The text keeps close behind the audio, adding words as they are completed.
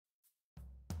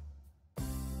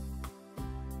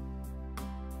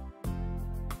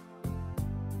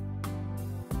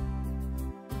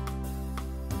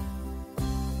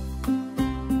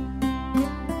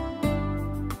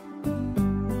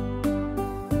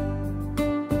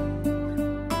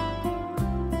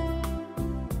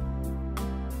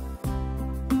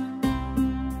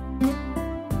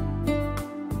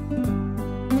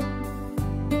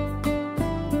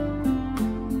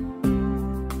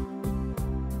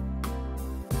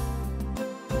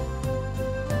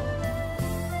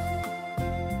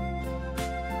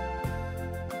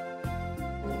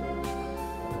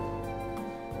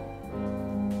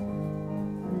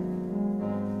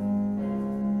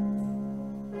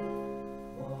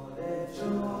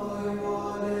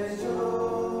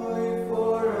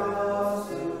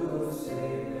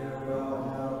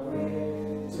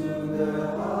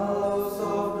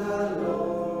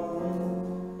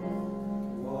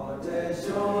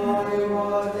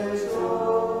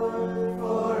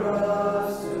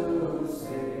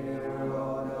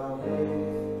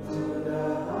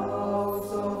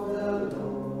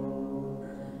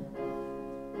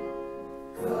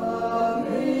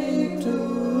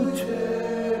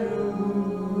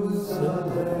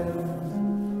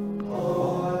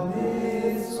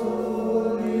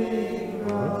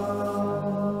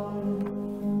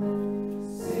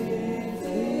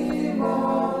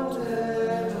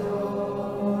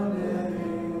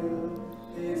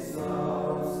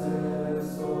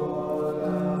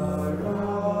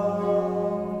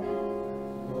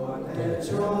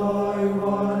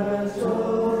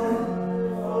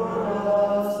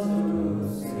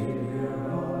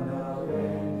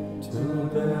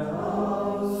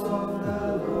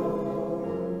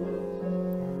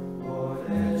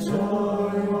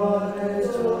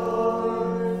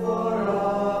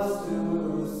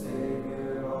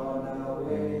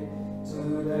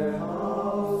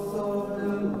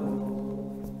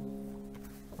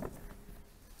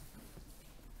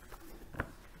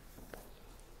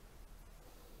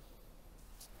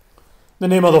In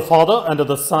the name of the Father, and of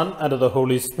the Son, and of the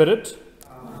Holy Spirit.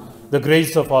 Amen. The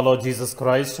grace of our Lord Jesus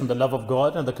Christ, and the love of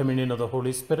God, and the communion of the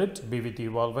Holy Spirit be with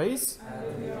you always. And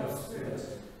with your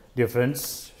spirit. Dear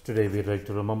friends, today we'd like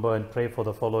to remember and pray for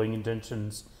the following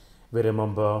intentions. We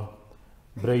remember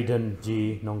Braden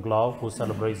G. Nonglau, who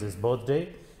celebrates his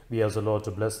birthday. We ask the Lord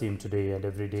to bless him today and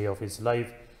every day of his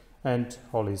life and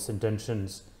all his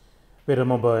intentions. We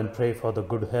remember and pray for the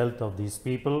good health of these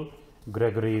people: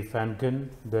 Gregory Fankin,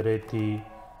 Dorothy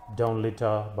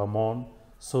Downlita Bamon,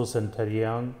 Susan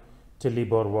Tariang,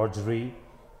 Tillibor Wajri,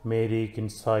 Mary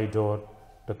Kinsaidor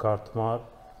de Karthmar,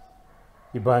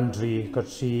 Ibandri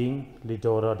Katshiing,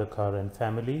 Lidora Dakar and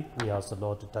family. We ask the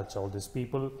Lord to touch all these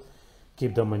people,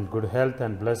 keep them in good health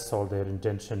and bless all their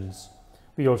intentions.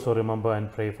 We also remember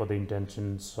and pray for the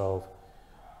intentions of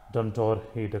Dantor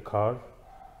Hidakar,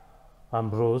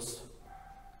 Ambrose,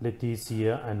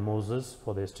 Leticia and Moses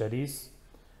for their studies.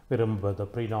 We remember the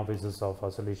pre-novices of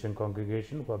our Salesian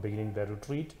congregation who are beginning their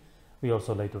retreat. We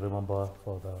also like to remember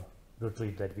for the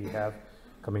retreat that we have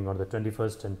coming on the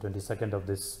 21st and 22nd of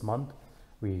this month.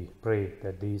 We pray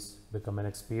that these become an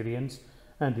experience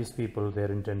and these people,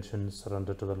 their intentions,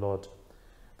 surrender to the Lord.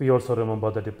 We also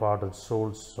remember the departed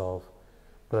souls of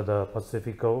Brother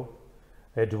Pacifico,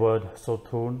 Edward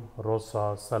Sothun,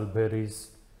 Rosa Salberis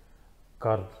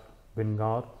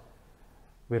Karbingar.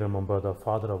 We remember the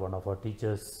father of one of our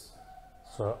teachers,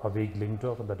 Sir Avig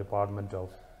Lingto from the Department of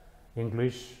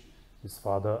English, his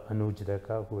father Anuj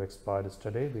Deka, who expired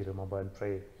yesterday. We remember and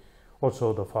pray.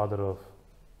 Also the father of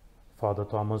Father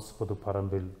Thomas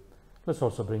Puduparambil. Let's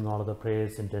also bring all of the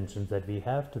prayers, intentions that we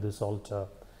have to this altar.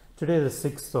 Today, the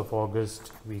 6th of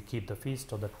August, we keep the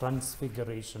feast of the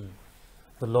Transfiguration.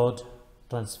 The Lord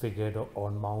transfigured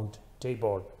on Mount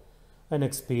Tabor, an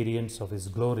experience of his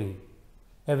glory.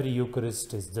 Every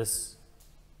Eucharist is this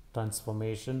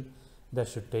transformation that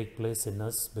should take place in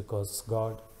us, because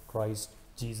God, Christ,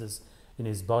 Jesus, in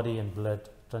his body and blood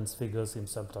transfigures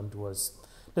himself unto us.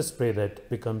 Let's pray that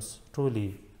becomes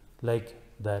truly like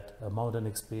that, a mountain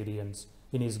experience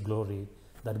in his glory,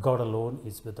 that God alone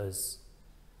is with us.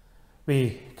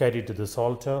 We carry to this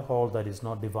altar all that is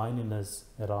not divine in us,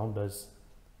 around us,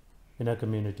 in our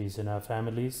communities, in our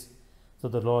families, so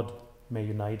the Lord may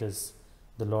unite us,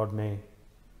 the Lord may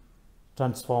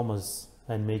transform us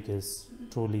and make us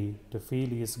truly to feel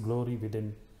his glory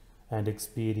within and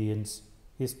experience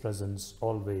his presence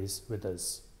always with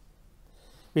us.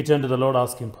 We turn to the Lord,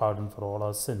 asking pardon for all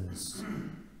our sins.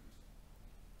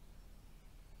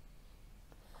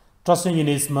 Trusting in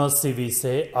his mercy, we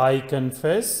say, I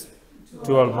confess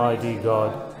to Almighty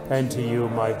God and to you,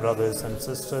 my brothers and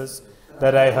sisters,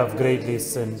 that I have greatly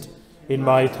sinned in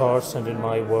my thoughts and in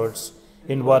my words,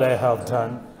 in what I have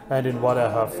done and in what I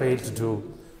have failed to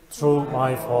do, through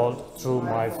my fault, through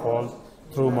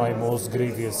my most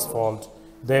grievous fault.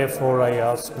 Therefore I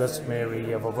ask Blessed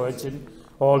Mary, ever Virgin,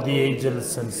 all the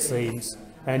angels and saints,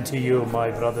 and to you,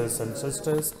 my brothers and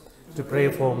sisters, to pray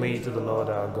for me to the Lord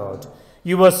our God.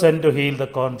 You were sent to heal the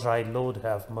contrite. Lord,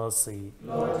 have mercy.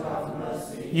 Lord, have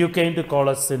mercy. You came to call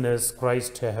us sinners.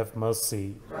 Christ, have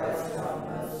mercy. Christ, have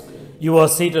mercy. You are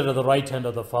seated at the right hand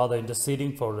of the Father,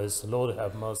 interceding for us. Lord,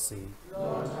 have mercy.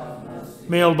 Lord, have mercy.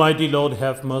 May Almighty Lord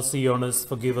have mercy on us,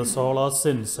 forgive us all our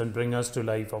sins, and bring us to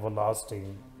life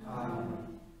everlasting.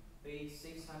 Amen. Page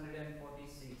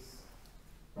 646.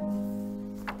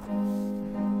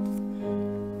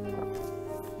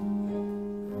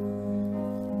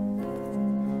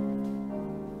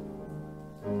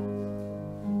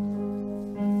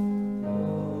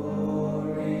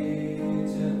 Glory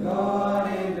to God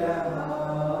in the highest.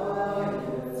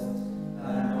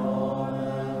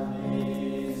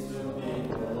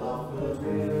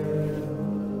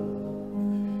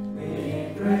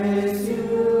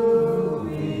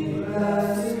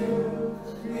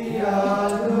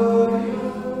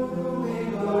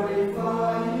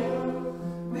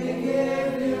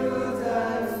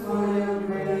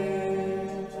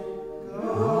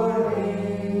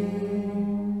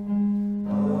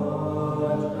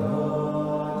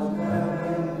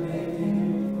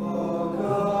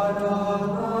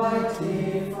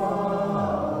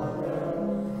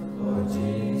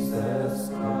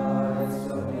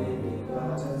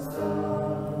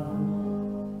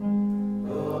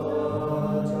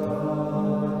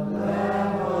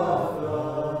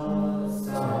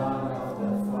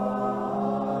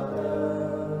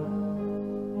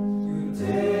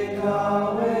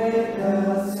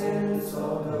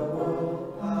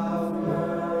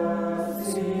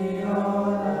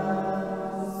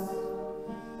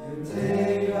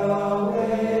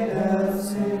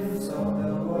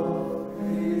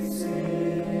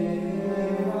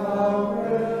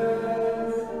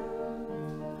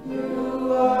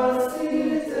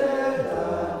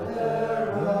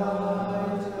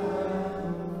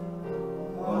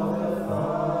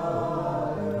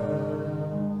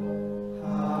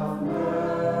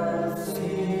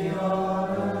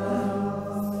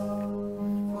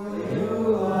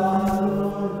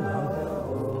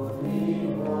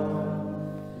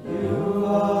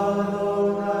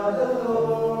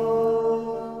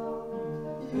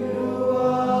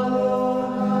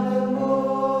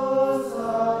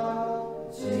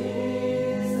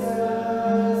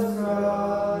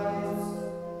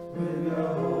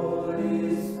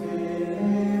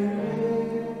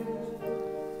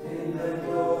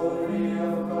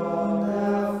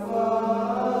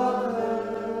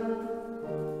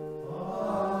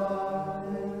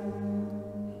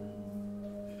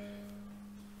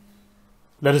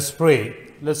 Let us pray.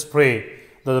 Let's pray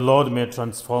that the Lord may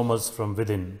transform us from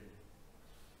within.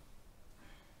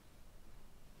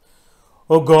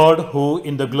 O God, who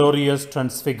in the glorious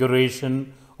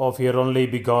transfiguration of your only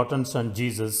begotten Son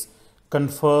Jesus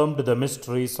confirmed the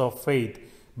mysteries of faith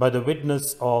by the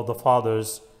witness of the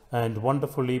fathers and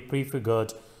wonderfully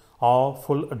prefigured our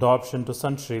full adoption to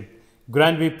sonship,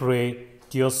 grant, we pray,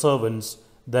 to your servants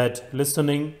that,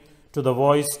 listening to the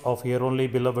voice of your only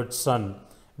beloved Son,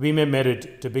 we may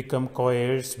merit to become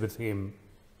co-heirs with him,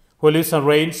 who lives and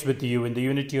reigns with you in the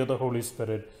unity of the Holy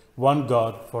Spirit, one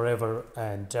God, forever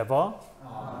and ever.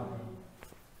 Amen.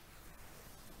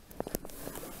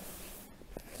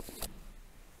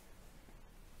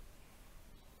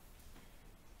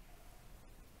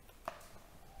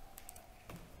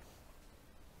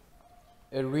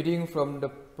 A reading from the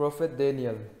prophet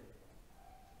Daniel.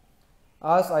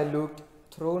 As I looked,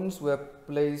 thrones were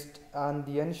placed, and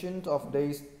the Ancient of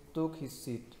Days took his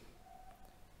seat.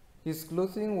 His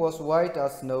clothing was white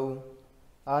as snow,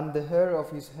 and the hair of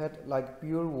his head like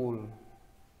pure wool.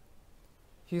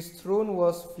 His throne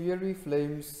was fiery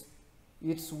flames,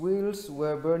 its wheels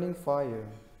were burning fire.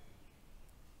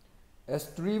 A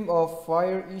stream of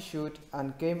fire issued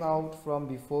and came out from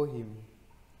before him.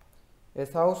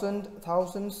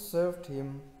 1,000 served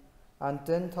him, and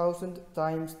 10,000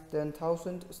 times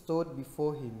 10,000 stood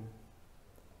before him.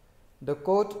 The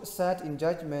court sat in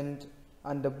judgment,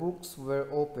 and the books were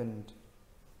opened.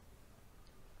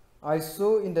 I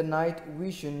saw in the night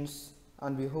visions,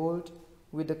 and behold,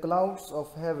 with the clouds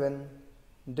of heaven,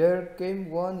 there came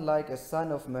one like a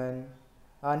son of man,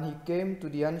 and he came to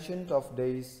the Ancient of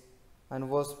Days, and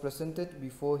was presented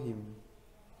before him.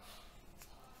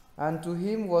 And to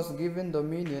him was given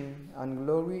dominion and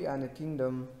glory and a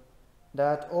kingdom,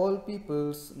 that all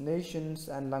peoples, nations,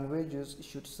 and languages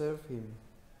should serve him.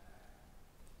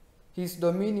 His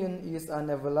dominion is an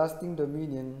everlasting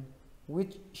dominion,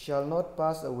 which shall not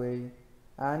pass away,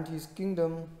 and his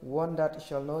kingdom one that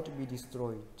shall not be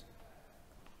destroyed.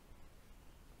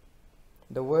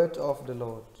 The word of the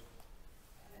Lord.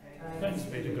 Thanks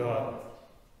be to God.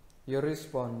 Your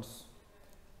response.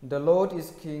 The Lord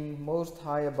is King, most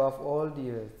high above all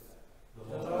the earth.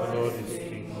 The Lord is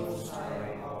King, most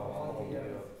high above all the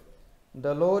earth.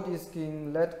 The Lord is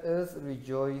King, let earth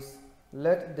rejoice,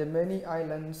 let the many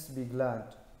islands be glad.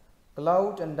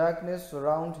 Cloud and darkness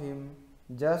surround him,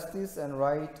 justice and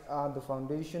right are the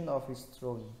foundation of his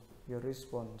throne. Your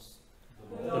response.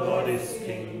 The Lord is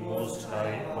King, most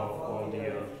high above all the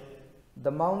earth.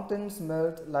 The mountains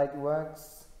melt like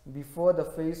wax before the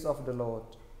face of the Lord,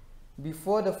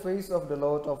 before the face of the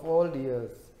Lord of all the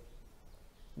earth.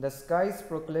 The skies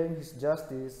proclaim his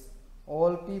justice,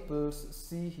 all peoples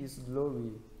see his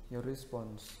glory. Your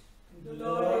response. The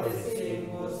Lord is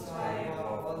King, most high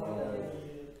above all the earth.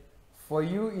 For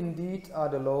you indeed are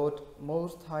the Lord,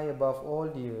 most high above all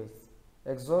the earth,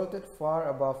 exalted far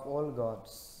above all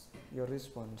gods. Your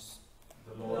response.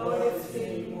 The Lord is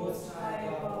King, most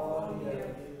high above all the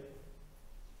earth.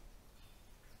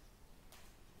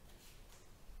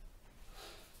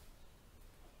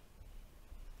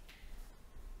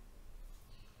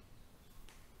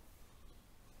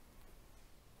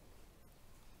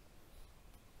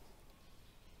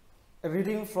 A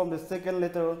reading from the second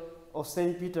letter of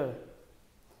St. Peter.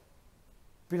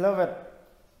 Beloved,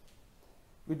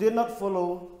 we did not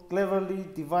follow cleverly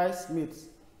devised myths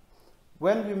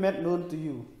when we made known to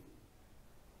you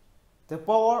the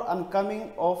power and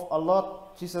coming of our Lord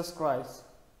Jesus Christ,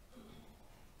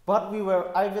 but we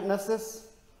were eyewitnesses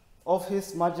of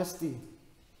his majesty.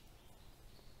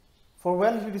 For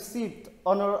when he received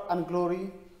honor and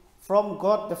glory from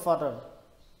God the Father,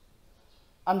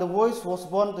 and the voice was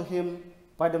borne to him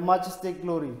by the majestic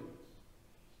glory,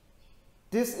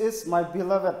 "This is my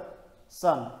beloved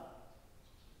Son,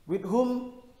 with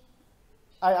whom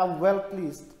I am well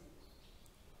pleased."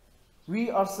 We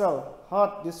ourselves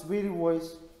heard this very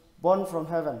voice borne from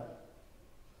heaven,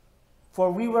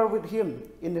 for we were with him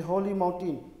in the holy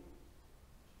mountain,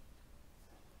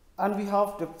 and we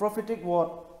have the prophetic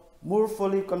word more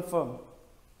fully confirmed,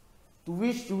 to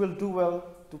which you will do well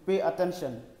to pay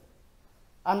attention,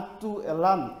 and to a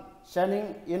lamp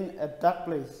shining in a dark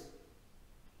place,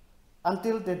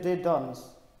 until the day dawns,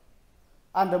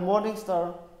 and the morning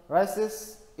star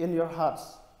rises in your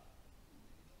hearts.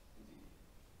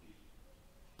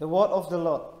 The word of the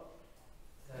Lord.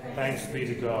 Thanks be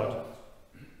to God.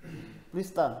 Please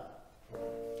stand.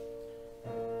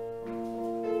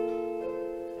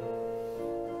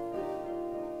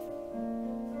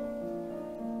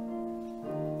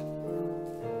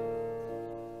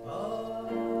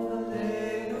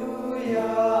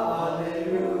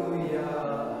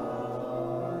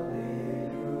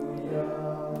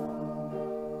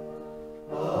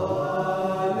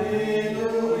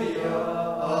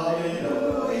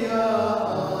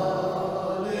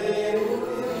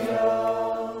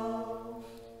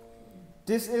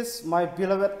 This is my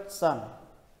beloved Son,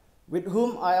 with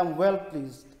whom I am well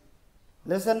pleased.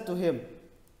 Listen to him.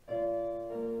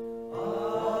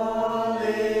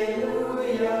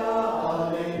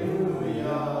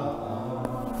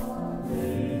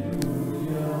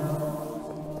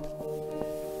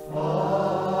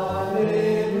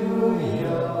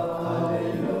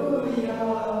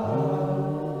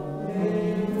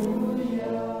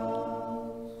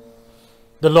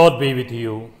 The Lord be with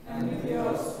you. And with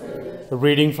your spirit. A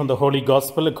reading from the Holy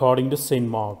Gospel according to St.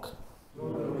 Mark.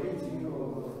 Glory to you, O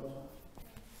Lord.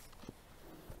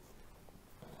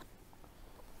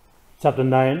 Chapter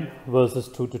 9, verses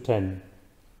 2 to 10.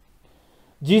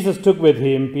 Jesus took with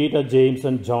him Peter, James,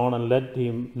 and John and led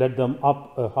them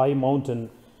up a high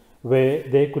mountain where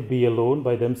they could be alone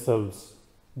by themselves.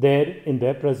 There, in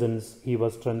their presence, he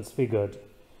was transfigured.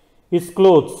 His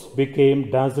clothes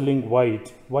became dazzling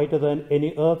white, whiter than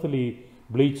any earthly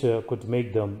bleacher could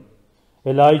make them.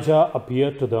 Elijah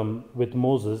appeared to them with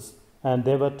Moses, and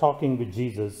they were talking with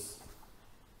Jesus.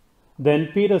 Then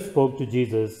Peter spoke to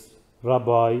Jesus.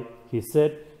 Rabbi, he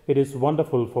said, it is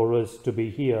wonderful for us to be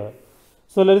here.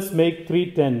 So let us make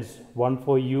 3 tents, one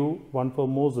for you, one for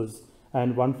Moses,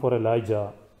 and one for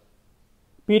Elijah.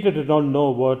 Peter did not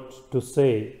know what to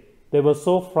say. They were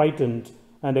so frightened,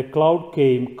 and a cloud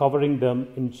came covering them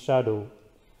in shadow.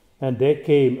 And there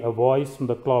came a voice from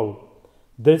the cloud,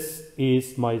 "This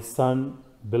is my Son,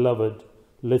 beloved,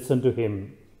 listen to him."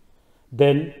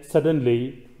 Then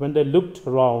suddenly, when they looked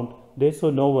around, they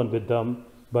saw no one with them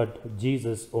but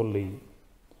Jesus only.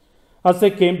 As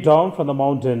they came down from the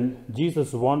mountain,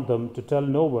 Jesus warned them to tell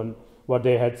no one what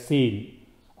they had seen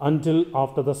until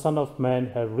after the Son of Man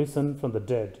had risen from the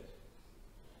dead.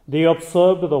 They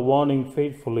observed the warning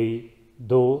faithfully,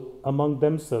 though among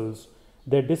themselves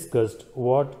they discussed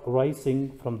what rising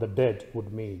from the dead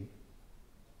would mean.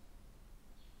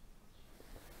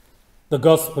 The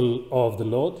Gospel of the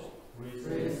Lord. Praise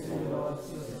to you, Lord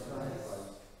Jesus Christ.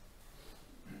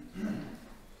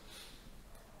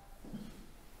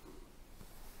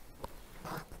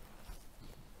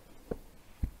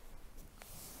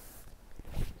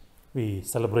 We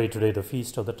celebrate today the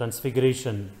feast of the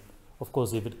Transfiguration. Of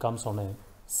course, if it comes on a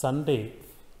Sunday,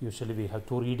 usually we have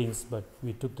 2 readings, but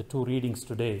we took the 2 readings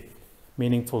today,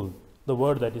 meaningful. The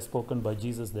word that is spoken by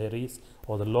Jesus there is,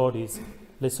 or the Lord is,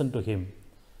 listen to him.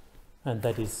 And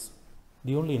that is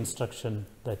the only instruction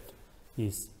that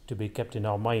is to be kept in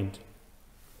our mind.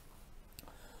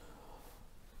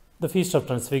 The Feast of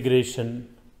Transfiguration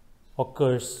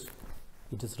occurs,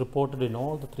 it is reported in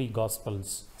all the 3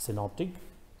 Gospels, Synoptic,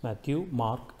 Matthew,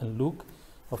 Mark, and Luke.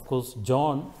 Of course,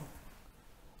 John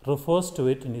refers to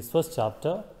it in his first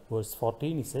chapter, verse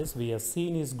 14. He says, "We have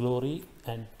seen his glory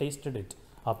and tasted it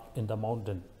up in the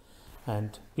mountain."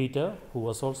 And Peter, who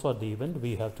was also at the event,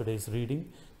 we have today's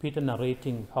reading, Peter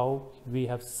narrating how we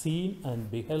have seen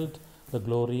and beheld the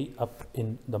glory up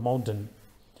in the mountain.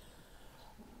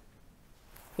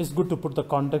 It's good to put the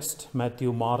context.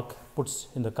 Matthew, Mark puts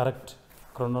in the correct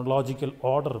chronological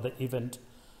order the event.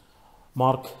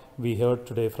 Mark, we heard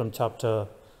today from chapter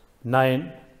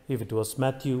 9. If it was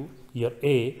Matthew, year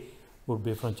A would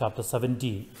be from chapter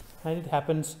 17. And it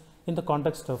happens in the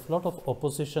context of a lot of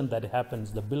opposition that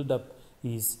happens. The build-up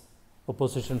is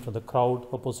opposition from the crowd,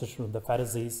 opposition from the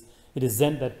Pharisees. It is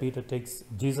then that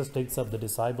Jesus takes up the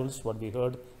disciples, what we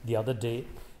heard the other day,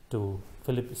 to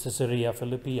Caesarea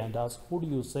Philippi and asks, who do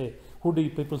you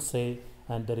people say?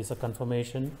 And there is a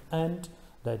confirmation, and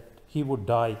that he would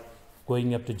die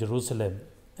going up to Jerusalem.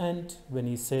 And when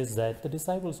he says that, the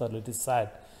disciples are a little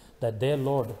sad that their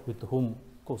Lord, with whom,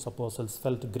 of course, apostles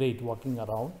felt great walking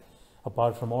around,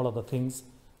 apart from all other things,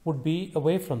 would be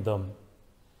away from them.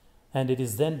 And it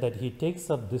is then that he takes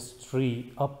up this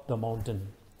tree up the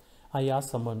mountain. I asked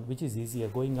someone, which is easier,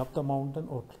 going up the mountain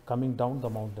or coming down the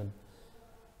mountain?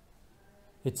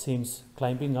 It seems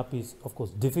climbing up is, of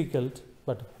course, difficult,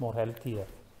 but more healthier.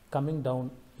 Coming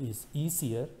down is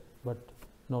easier, but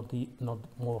not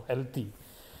more healthy.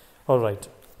 All right.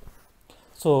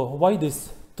 So why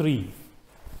this 3?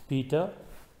 Peter,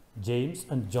 James,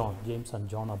 and John. James and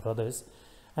John are brothers.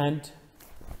 And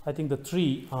I think the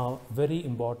 3 are very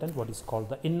important, what is called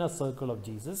the inner circle of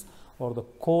Jesus, or the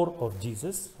core of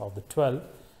Jesus, of the 12,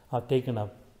 are taken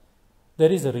up.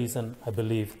 There is a reason, I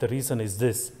believe. The reason is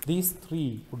this. These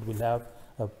 3 will have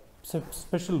a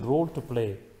special role to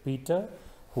play. Peter,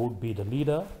 who would be the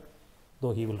leader,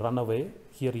 though he will run away.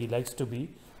 Here he likes to be,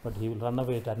 but he will run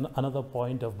away at another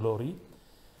point of glory.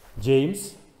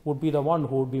 James would be the one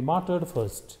who would be martyred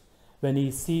first. When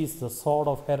he sees the sword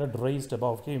of Herod raised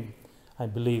above him, I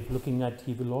believe,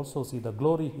 he will also see the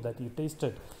glory that he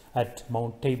tasted at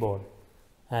Mount Tabor.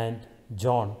 And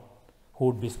John, who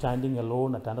would be standing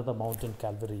alone at another mountain,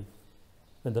 Calvary,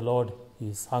 when the Lord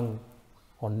is hung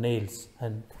on nails,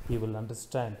 and he will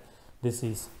understand this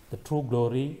is the true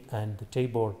glory, and the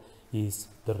Tabor is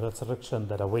the resurrection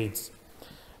that awaits.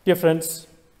 Dear friends,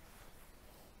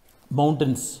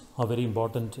 mountains are very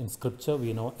important in Scripture.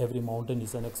 We know every mountain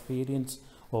is an experience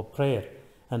of prayer,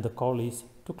 and the call is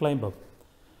to climb up.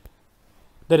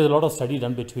 There is a lot of study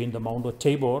done between the Mount of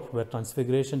Tabor, where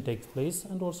Transfiguration takes place,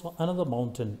 and also another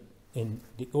mountain in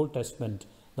the Old Testament,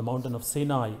 the mountain of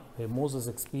Sinai, where Moses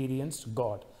experienced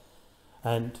God.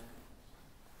 And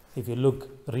if you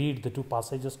read the two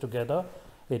passages together,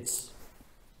 it's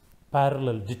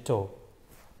parallel, ditto.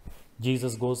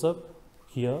 Jesus goes up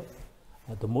here,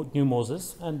 the new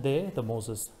Moses, and there the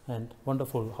Moses. And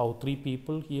wonderful how three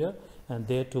people here, and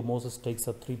there too Moses takes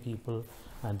up three people,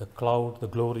 and the cloud, the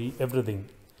glory, everything.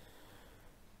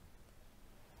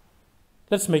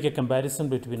 Let's make a comparison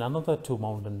between another two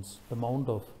mountains, the Mount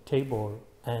of Tabor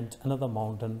and another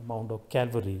mountain, Mount of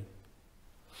Calvary.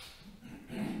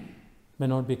 May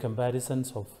not be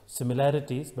comparisons of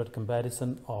similarities, but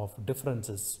comparison of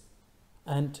differences.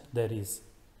 And there is.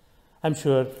 I'm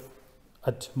sure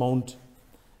at Mount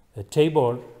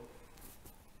Tabor,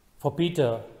 for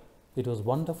Peter, it was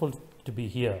wonderful to be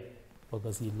here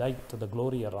because he liked the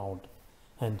glory around,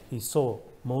 and he saw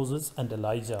Moses and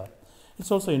Elijah. It's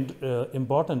also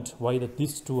important why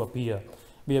these two appear.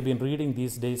 We have been reading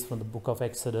these days from the book of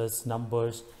Exodus,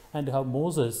 Numbers, and how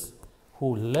Moses,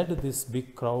 who led this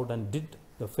big crowd and did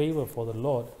the favor for the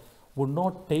Lord, would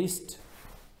not taste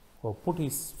or put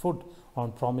his foot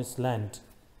on promised land.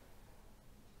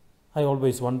 I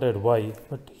always wondered why,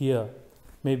 but here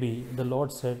maybe the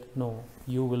Lord said, no,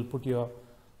 you will put your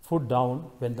foot down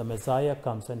when the Messiah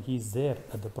comes and he is there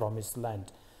at the promised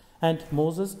land. And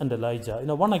Moses and Elijah,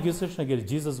 one accusation against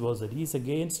Jesus was that he is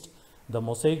against the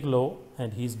Mosaic law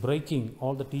and he is breaking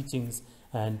all the teachings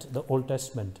and the Old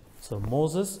Testament. So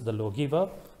Moses, the lawgiver,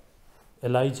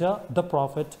 Elijah, the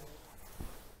prophet,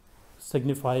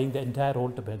 signifying the entire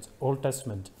Old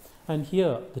Testament. And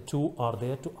here the two are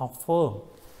there to affirm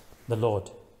the Lord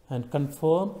and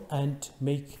confirm and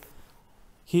make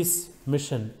his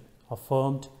mission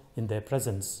affirmed in their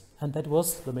presence. And that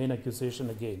was the main accusation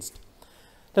against.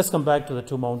 Let's come back to the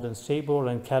two mountains, Tabor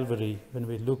and Calvary. When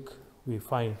we look, we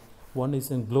find one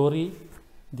is in glory,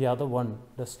 the other one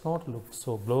does not look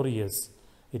so glorious.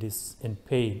 It is in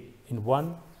pain. In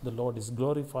one, the Lord is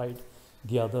glorified,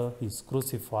 the other is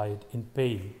crucified in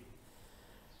pain.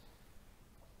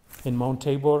 In Mount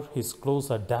Tabor, his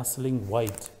clothes are dazzling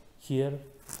white. Here,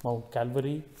 Mount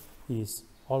Calvary, he is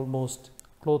almost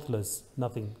clothless,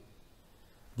 nothing.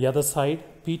 The other side,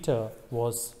 Peter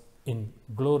was in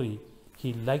glory.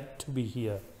 He liked to be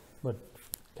here, but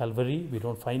Calvary, we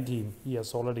don't find him. He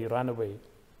has already run away.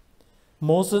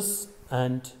 Moses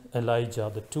and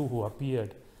Elijah, the two who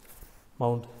appeared,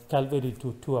 Mount Calvary,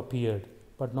 two appeared,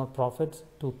 but not prophets,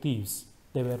 two thieves.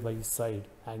 They were by his side,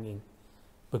 hanging,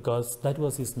 because that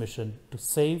was his mission, to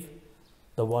save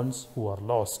the ones who are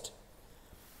lost.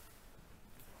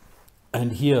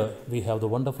 And here we have the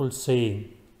wonderful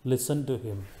saying, listen to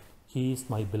him, he is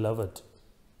my beloved.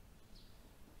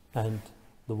 And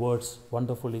the words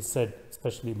wonderfully said,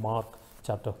 especially Mark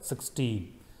chapter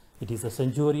 16. It is a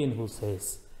centurion who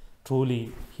says,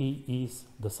 truly he is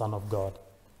the Son of God.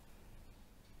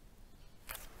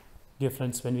 Dear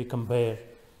friends, when we compare,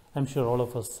 I'm sure all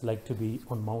of us like to be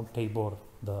on Mount Tabor,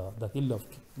 the hill of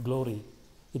glory.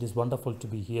 It is wonderful to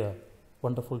be here,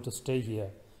 wonderful to stay here.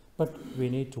 But we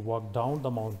need to walk down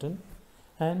the mountain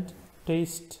and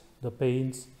taste the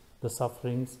pains, the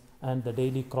sufferings, and the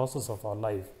daily crosses of our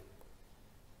life.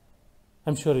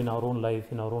 I'm sure in our own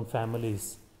life, in our own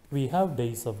families, we have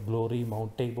days of glory,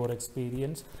 Mount Tabor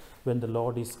experience, when the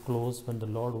Lord is close, when the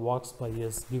Lord walks by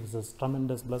us, gives us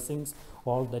tremendous blessings,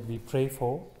 all that we pray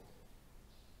for.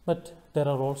 But there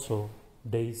are also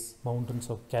days,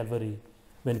 mountains of Calvary,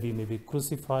 when we may be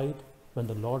crucified, when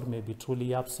the Lord may be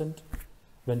truly absent,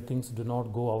 when things do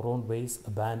not go our own ways,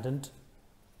 abandoned,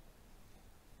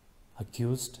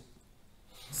 accused,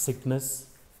 sickness,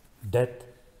 death,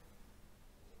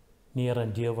 near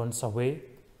and dear ones away.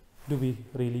 Do we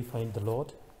really find the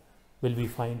Lord? Will we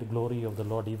find the glory of the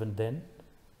Lord even then?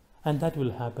 And that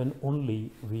will happen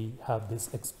only we have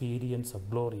this experience of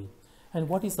glory. And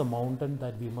what is the mountain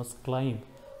that we must climb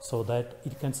so that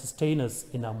it can sustain us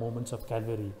in our moments of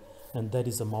Calvary? And that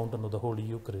is the mountain of the Holy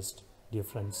Eucharist, dear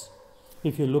friends.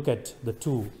 If you look at the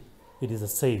two, it is the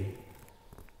same.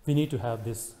 We need to have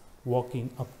this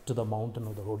walking up to the mountain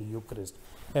of the Holy Eucharist.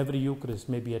 Every Eucharist,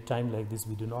 maybe a time like this,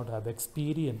 we do not have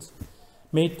experience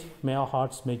May our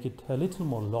hearts make it a little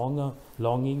more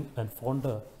longing and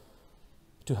fonder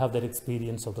to have that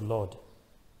experience of the Lord.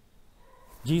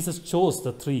 Jesus chose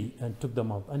the three and took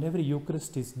them up. And every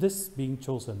Eucharist is this being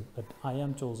chosen, that I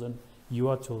am chosen, you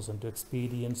are chosen to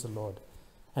experience the Lord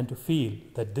and to feel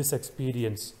that this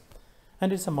experience,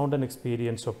 and it's a mountain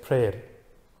experience of prayer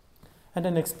and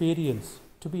an experience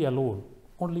to be alone,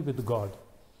 only with God.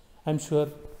 I'm sure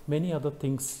many other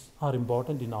things are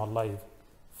important in our life,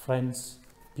 friends,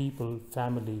 people,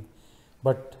 family,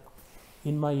 but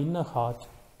in my inner heart,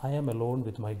 I am alone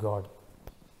with my God.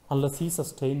 Unless He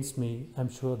sustains me, I'm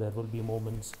sure there will be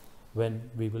moments when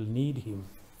we will need Him.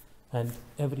 And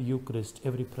every Eucharist,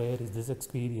 every prayer is this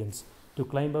experience to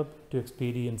climb up to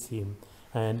experience Him.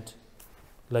 And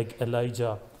like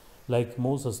Elijah, like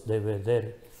Moses, they were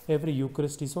there. Every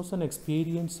Eucharist is also an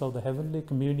experience of the heavenly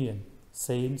communion.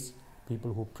 Saints,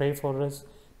 people who pray for us,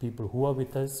 people who are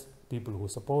with us, people who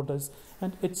support us,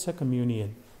 and it's a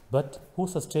communion. But who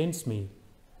sustains me?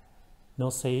 No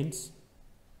saints,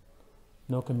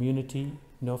 no community,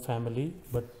 no family,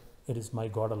 but it is my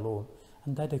God alone.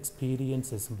 And that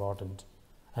experience is important.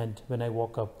 And when I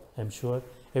walk up, I'm sure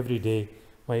every day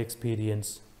my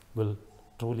experience will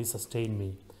truly sustain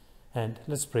me. And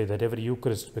let's pray that every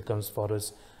Eucharist becomes for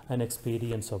us an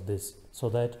experience of this, so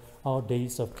that our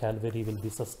days of Calvary will be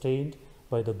sustained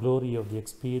by the glory of the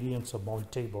experience of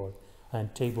Mount Tabor.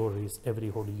 And Tabor is every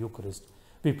Holy Eucharist.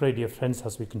 We pray, dear friends,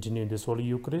 as we continue in this Holy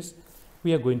Eucharist,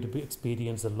 we are going to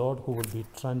experience the Lord who will be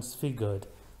transfigured.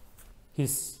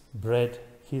 His bread,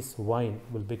 His wine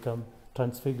will become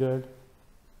transfigured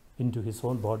into His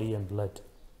own body and blood.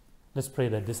 Let's pray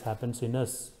that this happens in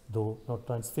us, though not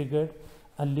transfigured,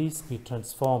 at least be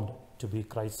transformed to be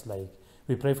Christ-like.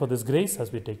 We pray for this grace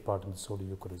as we take part in this Holy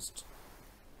Eucharist.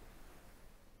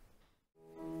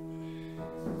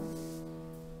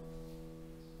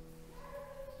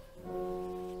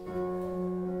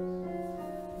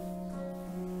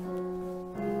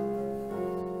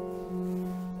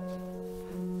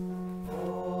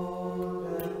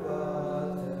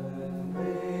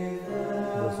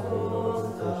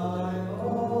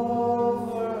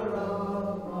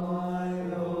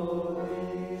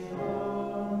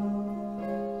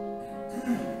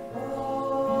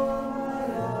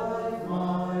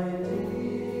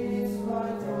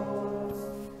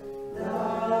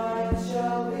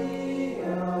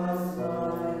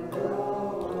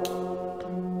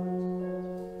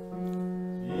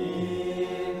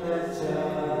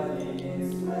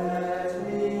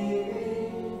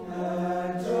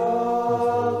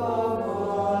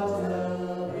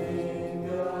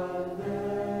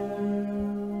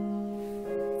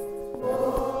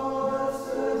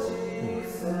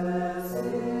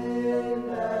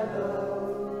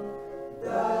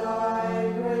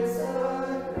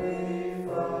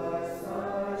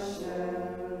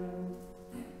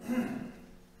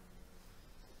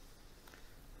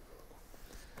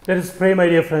 Let us pray, my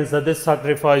dear friends, that this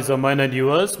sacrifice of mine and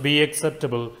yours be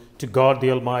acceptable to God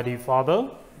the Almighty Father.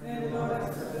 May the Lord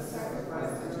accept the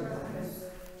sacrifice at your hands,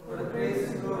 for the praise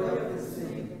and glory of His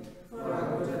name, for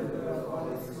our good and good of all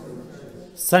His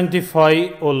church.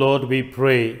 Sanctify, O Lord, we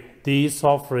pray, these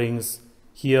offerings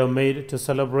here made to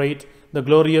celebrate the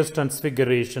glorious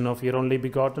transfiguration of your only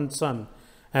begotten Son,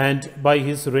 and by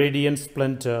His radiant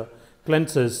splendor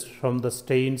cleanse us from the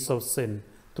stains of sin,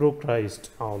 through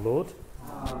Christ our Lord.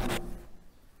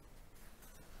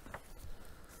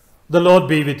 The Lord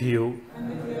be with you. And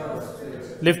with your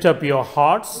spirit. Lift up your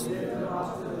hearts. Lift them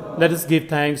up to the Lord. Let us give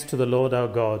thanks to the Lord our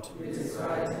God. It is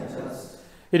right and just.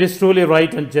 It is truly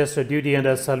right and just, a duty and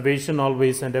a salvation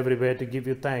always and everywhere to give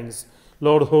you thanks,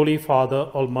 Lord, Holy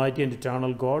Father, Almighty and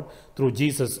eternal God, through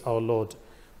Jesus our Lord.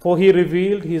 For He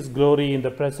revealed His glory in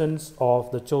the presence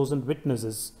of the chosen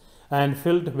witnesses, and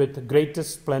filled with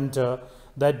greatest splendor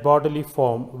that bodily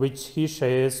form which He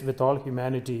shares with all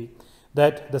humanity,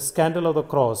 that the scandal of the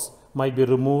cross might be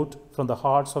removed from the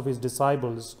hearts of His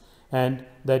disciples, and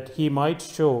that He might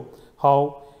show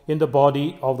how in the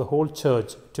body of the whole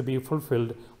church to be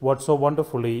fulfilled what so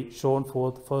wonderfully shone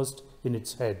forth first in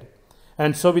its head.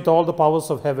 And so with all the powers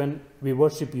of heaven we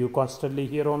worship you constantly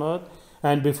here on earth,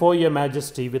 and before your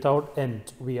majesty without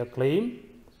end we acclaim,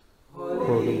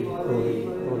 Holy, holy,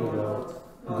 holy Lord,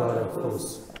 God of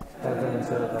hosts, heaven and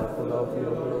earth are full of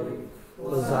your glory.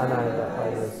 Hosanna in the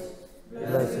highest.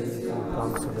 Blessed is he who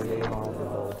comes in the name of the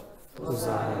Lord.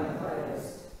 Hosanna in the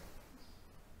highest.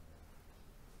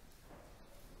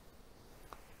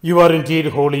 You are indeed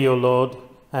holy, O Lord,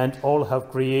 and all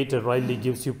have created rightly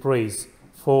gives you praise.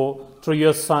 For through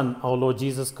your Son, our Lord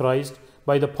Jesus Christ,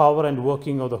 by the power and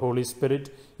working of the Holy Spirit,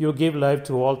 you give life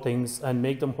to all things and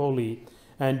make them holy,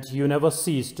 and you never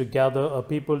cease to gather a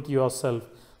people to yourself,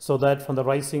 so that from the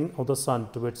rising of the sun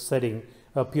to its setting,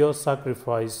 a pure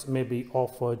sacrifice may be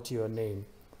offered to your name.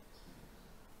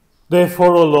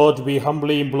 Therefore, O Lord, we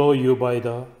humbly implore you by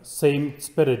the same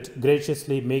Spirit,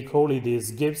 graciously make holy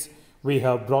these gifts we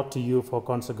have brought to you for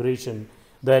consecration,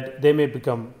 that they may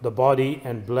become the body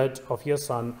and blood of your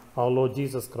Son, our Lord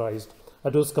Jesus Christ,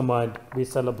 at whose command we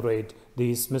celebrate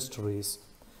these mysteries.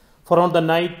 For on the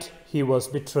night he was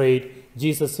betrayed,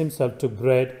 Jesus himself took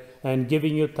bread, and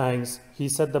giving you thanks, he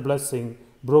said the blessing,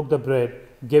 broke the bread,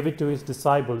 gave it to his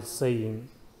disciples, saying,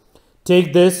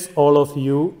 "Take this, all of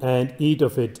you, and eat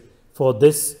of it, for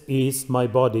this is my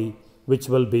body, which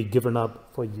will be given up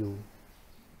for you."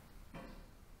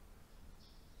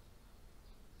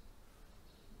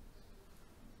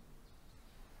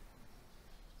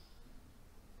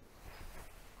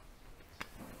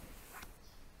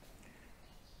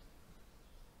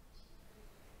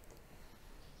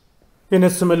 In a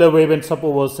similar way, when supper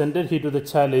was ended, he took the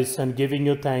chalice, and giving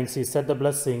you thanks, he said the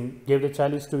blessing, gave the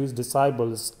chalice to his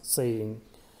disciples, saying,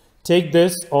 "Take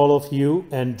this, all of you,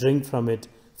 and drink from it,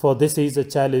 for this is the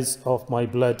chalice of my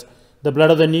blood, the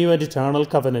blood of the new and eternal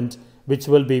covenant, which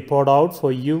will be poured out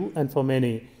for you and for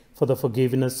many for the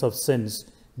forgiveness of sins.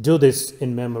 Do this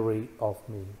in memory of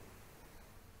me."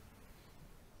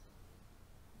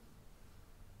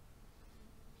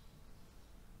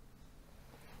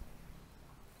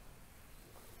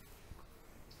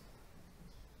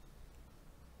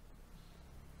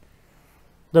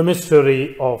 The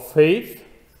mystery of faith.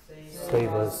 Save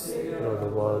us, Lord of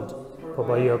the world, for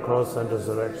by your cross and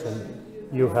resurrection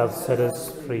you have set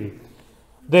us free.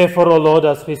 Therefore, O Lord,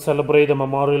 as we celebrate the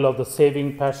memorial of the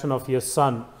saving passion of your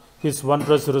Son, his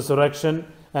wondrous resurrection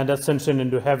and ascension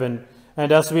into heaven,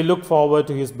 and as we look forward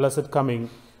to his blessed coming,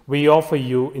 we offer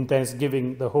you in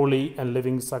thanksgiving the holy and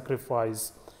living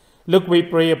sacrifice. Look, we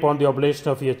pray, upon the oblation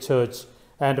of your church,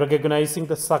 and recognizing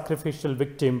the sacrificial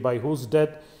victim by whose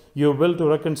death you will to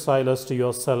reconcile us to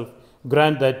yourself,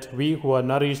 grant that we who are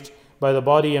nourished by the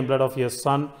body and blood of your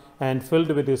Son and filled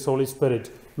with his Holy Spirit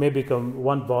may become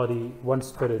one body, one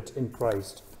spirit in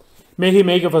Christ. May he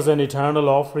make of us an eternal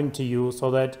offering to you,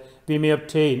 so that we may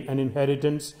obtain an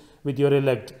inheritance with your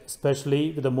elect,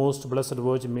 especially with the most blessed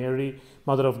Virgin Mary,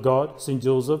 Mother of God, Saint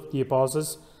Joseph, the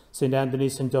Apostles, Saint Anthony,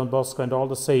 Saint John Bosco, and all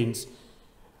the saints,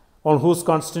 on whose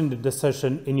constant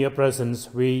intercession in your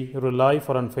presence we rely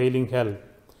for unfailing help.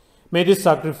 May this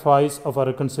sacrifice of our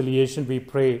reconciliation, we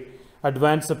pray,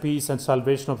 advance the peace and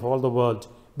salvation of all the world.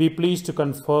 Be pleased to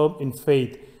confirm in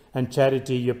faith and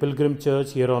charity your pilgrim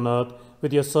church here on earth,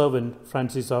 with your servant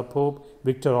Francis our Pope,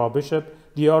 Victor our Bishop,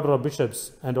 the order of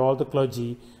bishops, and all the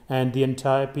clergy, and the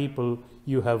entire people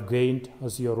you have gained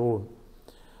as your own.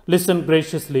 Listen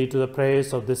graciously to the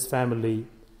prayers of this family,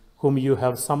 whom you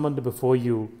have summoned before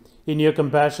you. In your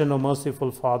compassion, O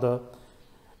merciful Father,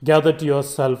 gather to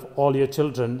yourself all your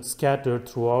children scattered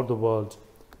throughout the world.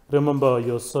 Remember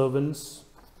your servants,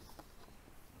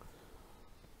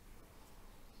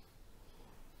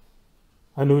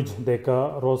 Anuj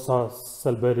Deka, Rosa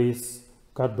Selberis,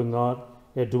 Karbingar,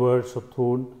 Edward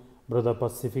Shothun, Brother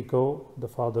Pacifico, the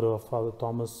father of Father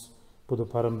Thomas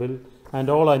Puduparambil, and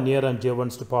all our near and dear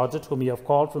ones departed, whom you have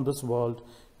called from this world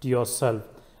to yourself.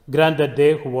 Grant that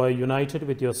they who are united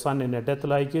with your Son in a death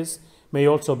like his may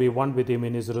also be one with him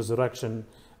in his resurrection,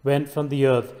 when from the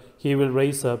earth he will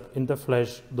raise up in the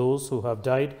flesh those who have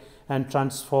died, and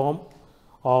transform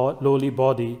our lowly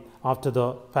body after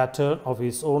the pattern of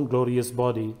his own glorious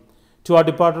body. To our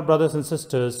departed brothers and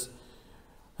sisters,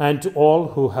 and to all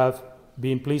who have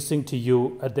been pleasing to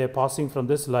you at their passing from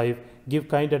this life, give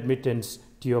kind admittance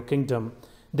to your kingdom.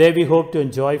 There we hope to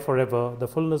enjoy forever the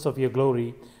fullness of your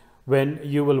glory, when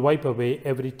you will wipe away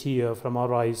every tear from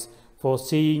our eyes. For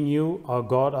seeing you, our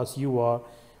God, as you are,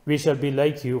 we shall be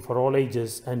like you for all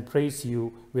ages, and praise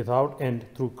you without end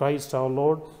through Christ our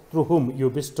Lord, through whom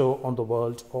you bestow on the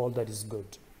world all that is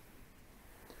good.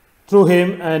 Through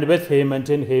him, and with him, and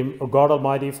in him, O God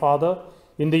Almighty Father,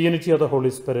 in the unity of the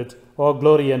Holy Spirit, all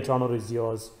glory and honor is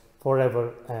yours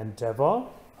forever and ever.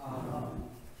 Amen.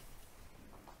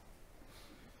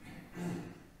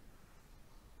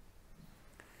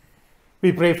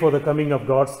 We pray for the coming of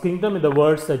God's kingdom in the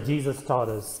words that Jesus taught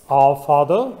us. Our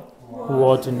Father, who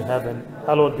art in heaven,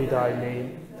 hallowed be thy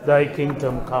name. Thy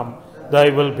kingdom come,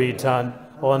 thy will be done,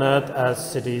 on earth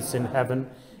as it is in heaven.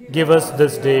 Give us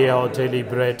this day our daily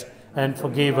bread, and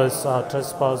forgive us our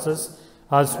trespasses,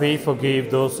 as we forgive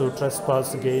those who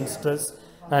trespass against us.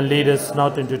 And lead us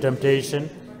not into temptation,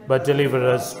 but deliver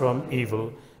us from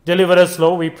evil. Deliver us,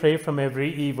 Lord, we pray, from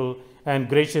every evil, and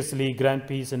graciously grant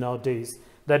peace in our days,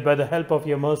 that by the help of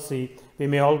your mercy we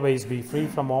may always be free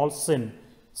from all sin,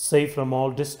 safe from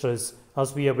all distress,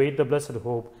 as we await the blessed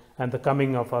hope and the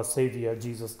coming of our Saviour,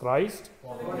 Jesus Christ.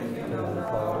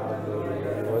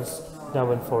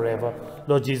 Now and forever.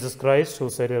 Lord Jesus Christ, who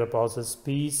said to your apostles,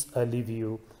 peace I leave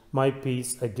you, my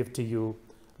peace I give to you.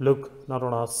 Look not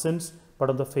on our sins, but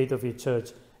on the faith of your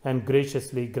church, and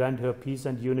graciously grant her peace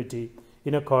and unity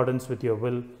in accordance with your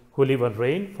will, who live and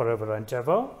reign forever and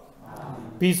ever.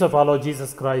 Amen. Peace of our Lord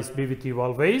Jesus Christ be with you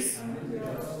always.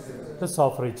 Let's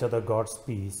offer each other God's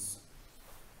peace.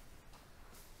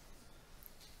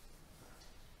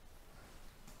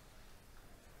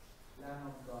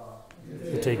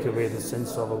 You take away the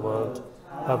sins of the world,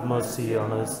 have mercy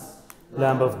on us.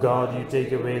 Lamb of God, you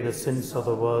take away the sins of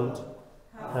the world,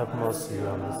 have mercy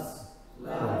on us.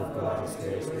 Lamb of God,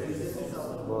 you take away the sins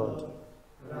of the world,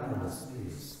 grant us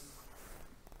peace.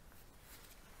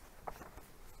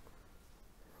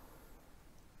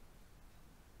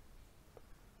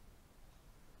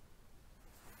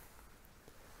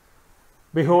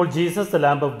 Behold Jesus, the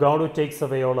Lamb of God, who takes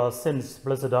away all our sins.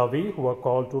 Blessed are we who are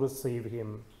called to receive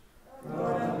him.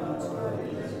 Lord, I'm not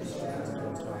worthy that you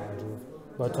should do,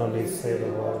 but only say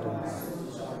the word, and I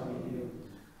shall be healed.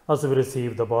 As we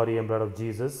receive the body and blood of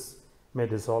Jesus, may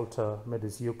this altar, may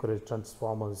this Eucharist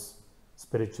transform us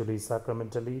spiritually,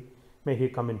 sacramentally. May he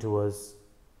come into us.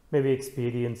 May we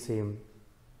experience him,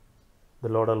 the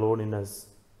Lord alone in us.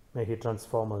 May he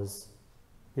transform us.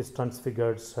 His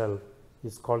transfigured self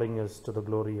is calling us to the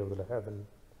glory of the heaven.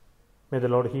 May the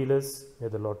Lord heal us. May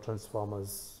the Lord transform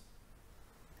us.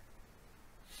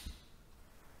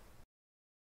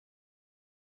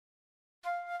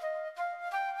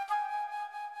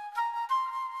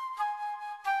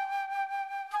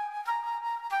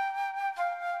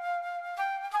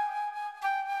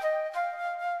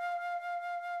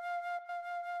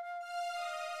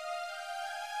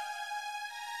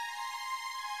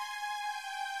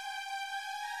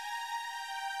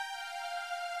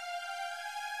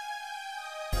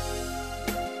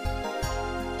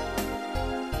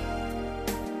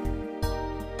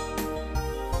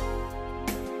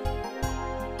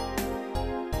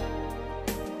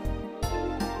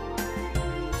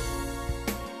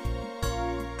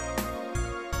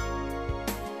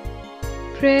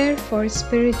 Prayer for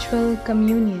Spiritual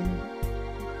Communion.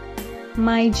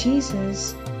 My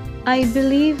Jesus, I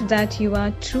believe that you are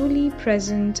truly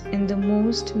present in the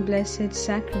most blessed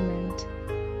sacrament.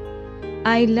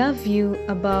 I love you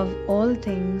above all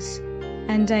things,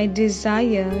 and I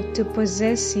desire to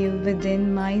possess you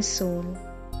within my soul.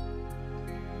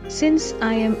 Since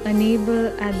I am unable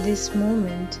at this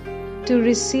moment to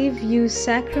receive you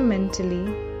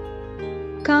sacramentally,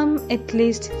 come at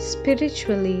least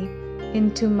spiritually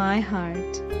into my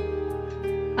heart.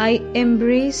 I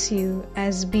embrace you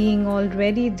as being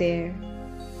already there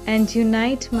and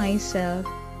unite myself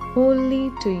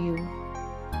wholly to you.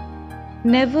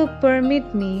 Never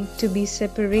permit me to be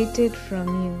separated from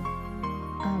you.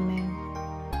 Amen.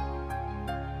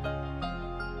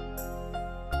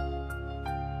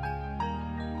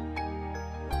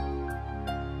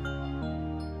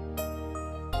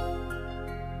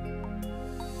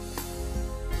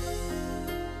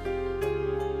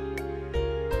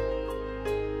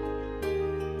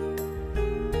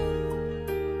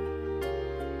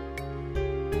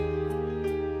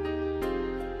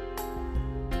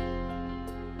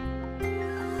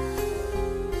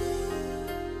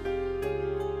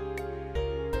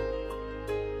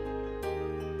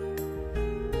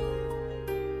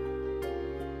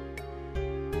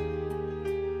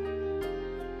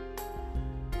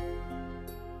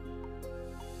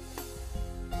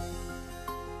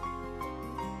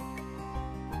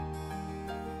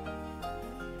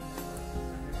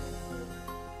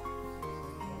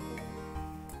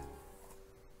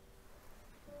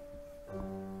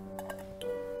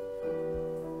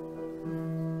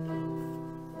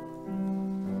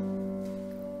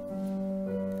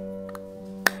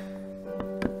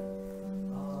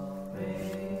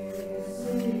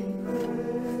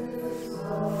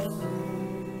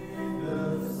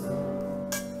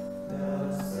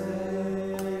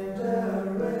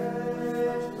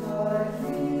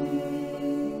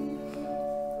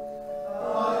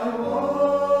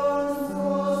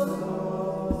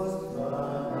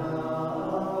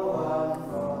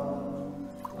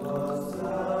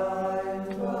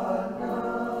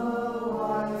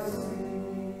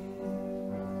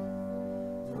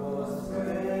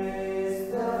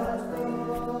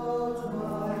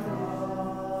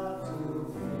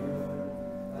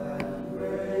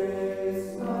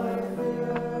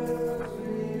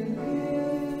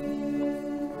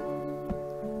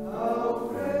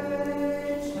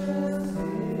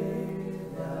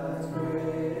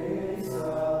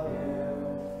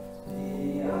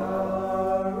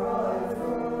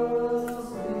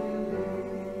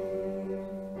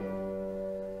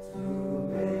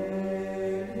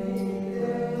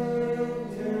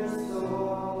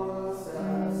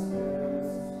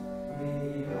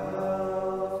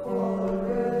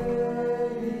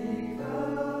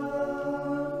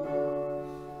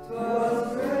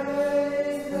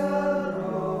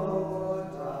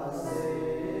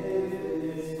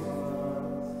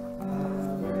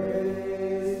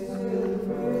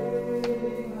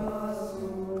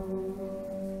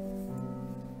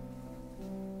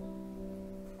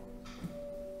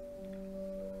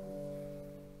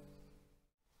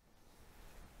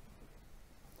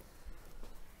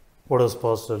 What has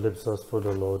passed our lips as food,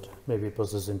 O Lord, may we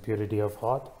possess in purity of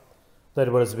heart,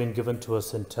 that what has been given to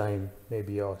us in time may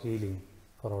be our healing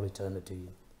for all eternity.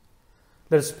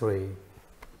 Let us pray.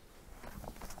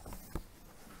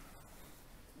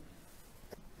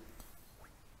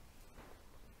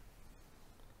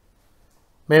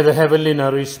 May the heavenly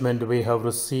nourishment we have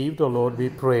received, O Lord, we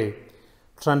pray,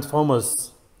 transform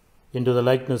us into the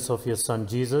likeness of your Son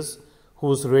Jesus,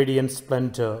 whose radiant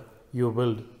splendor you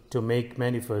willed to make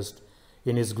manifest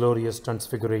in his glorious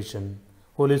transfiguration,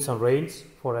 who lives and reigns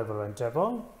forever and ever.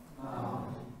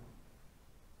 Amen.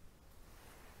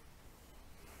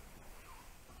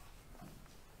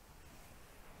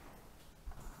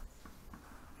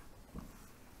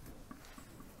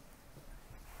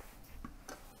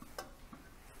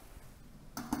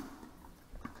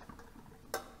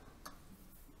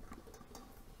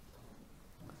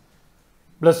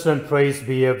 Blessed and praised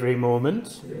be every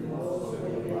moment.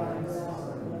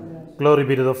 Glory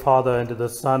be to the Father, and to the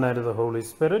Son, and to the Holy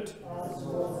Spirit.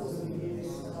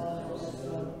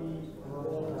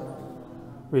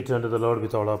 We turn to the Lord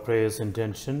with all our prayers and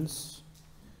intentions.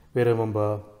 We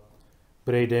remember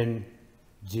Braden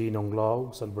G.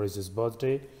 Nonglau celebrates his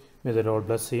birthday. May the Lord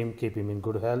bless him, keep him in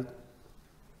good health.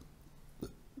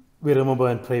 We remember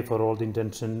and pray for all the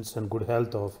intentions and good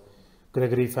health of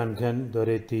Gregory Fangen,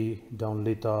 Dorothy,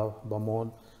 Downlita,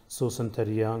 Bamon, Susan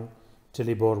Theriang,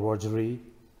 Tilibor Wajri,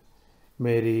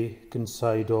 Mary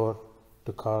Kinsaidor,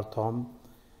 Dakar Thom,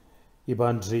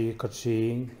 Ibandri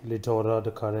Kaching, Litora,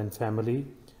 Dakar and family.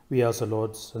 We ask the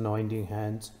Lord's anointing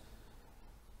hands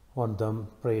on them,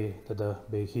 pray that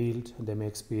they be healed and they may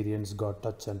experience God's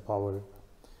touch and power.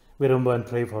 We remember and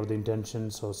pray for the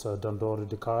intentions of Sir Dandor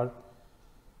Dakar,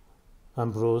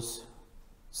 Ambrose,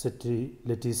 City,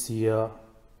 Leticia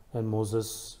and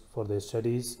Moses for their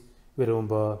studies. We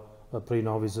remember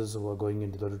pre-novices who are going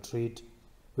into the retreat.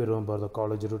 We remember the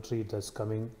college retreat that's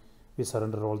coming. We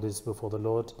surrender all this before the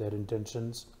Lord, their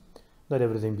intentions. Let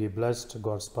everything be blessed.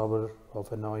 God's power of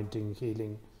anointing,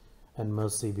 healing and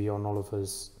mercy be on all of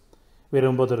us. We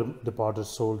remember the departed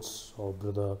souls of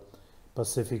Brother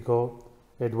Pacifico,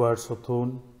 Edward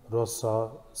Sothun,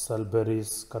 Rosa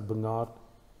Salberis Kadbangar,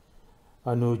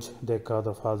 Anuj Deka,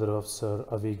 the father of Sir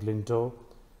Avi Glinto,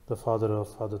 the father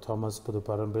of Father Thomas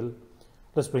Puduparambil.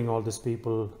 Let's bring all these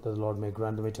people that the Lord may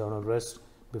grant them eternal rest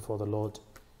before the Lord.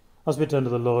 As we turn to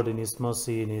the Lord in his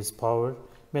mercy, in his power,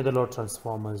 may the Lord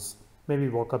transform us. May we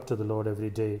walk up to the Lord every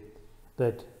day,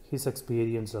 that his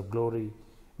experience of glory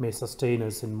may sustain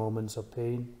us in moments of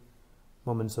pain,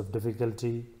 moments of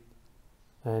difficulty,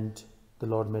 and the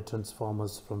Lord may transform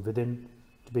us from within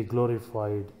to be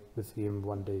glorified with him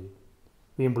one day.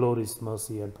 We implore his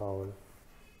mercy and power.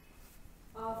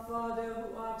 Our Father,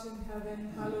 who art in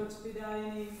heaven, hallowed be thy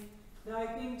name. Thy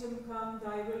kingdom come,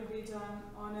 thy will be done,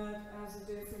 on earth as it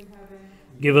is in heaven.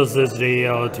 Give us this day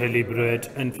our daily bread,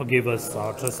 and forgive us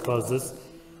our trespasses,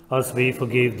 as we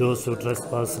forgive those who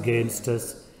trespass against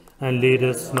us. And lead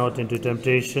us not into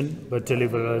temptation, but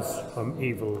deliver us from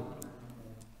evil.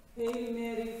 Hail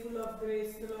Mary, full of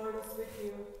grace, the Lord is with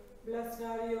you. Blessed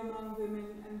are you among women,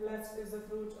 and blessed is the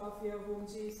fruit of your womb,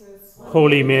 Jesus.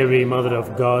 Holy Mary, Mother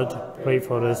of God, pray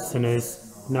for us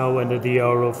sinners, now and at the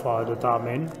hour of our death.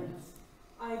 Amen.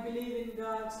 I believe in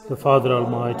God, The Father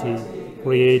Almighty,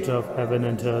 creator of heaven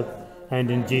and earth,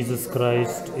 and in Jesus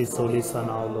Christ, his only Son,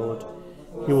 our Lord.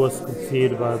 He was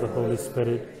conceived by the Holy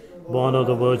Spirit, born of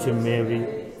the Virgin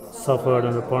Mary, suffered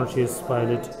under Pontius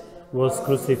Pilate, was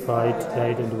crucified,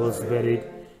 died and was buried.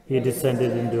 He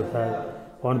descended into hell.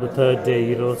 On the third day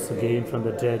he rose again from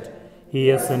the dead. He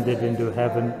ascended into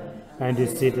heaven and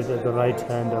is seated at the right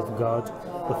hand of God,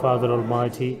 the Father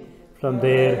Almighty. From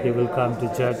there he will come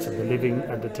to judge the living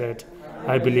and the dead.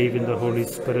 I believe in the Holy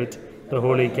Spirit, the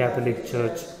Holy Catholic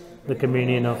Church, the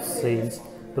communion of saints,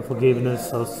 the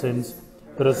forgiveness of sins,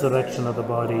 the resurrection of the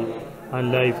body,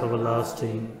 and life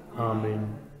everlasting.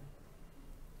 Amen.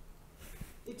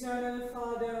 Eternal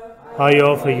Father, I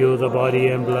offer you the body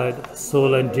and blood,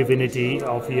 soul and divinity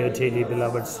of your dearly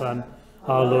beloved Son,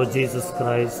 our Lord Jesus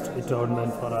Christ,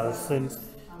 atonement for our sins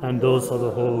and those of the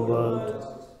whole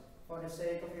world. For the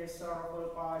sake of his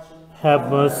sorrowful passion, Have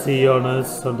mercy on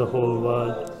us and the whole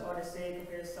world. for the sake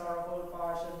of his sorrowful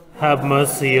passion, Have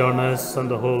mercy on us and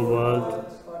the whole world.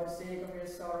 for the sake of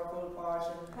his sorrowful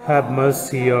passion, Have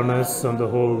mercy on us and the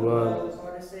whole world.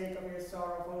 for the sake of his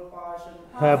sorrowful passion,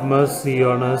 Have mercy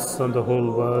on us and the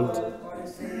whole world. for the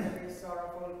sake of his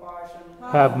sorrowful passion,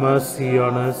 Have mercy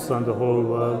on us and the whole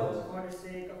world. for the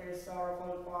sake of his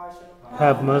sorrowful passion,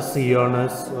 Have mercy on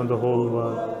us and the whole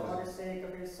world. for the sake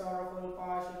of his sorrowful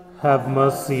passion, Have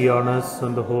mercy on us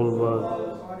and the whole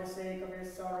world. for the sake of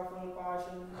his sorrowful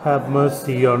passion, Have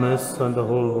mercy on us and the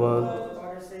whole world.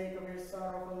 For the sake of his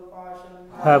sorrowful passion.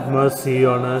 Have mercy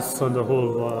on us and the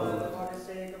whole world. For the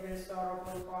sake of his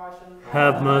sorrowful passion.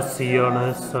 Have mercy on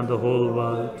us and the whole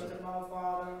world. Eternal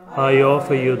Father. I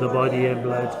offer you the body and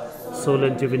blood, soul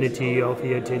and divinity of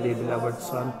your dearly beloved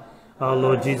Son, our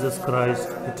Lord Jesus Christ,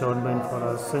 atonement for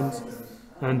our sins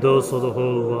and those of the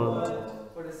whole world.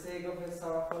 For the sake of his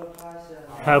sorrowful passion.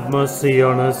 Have mercy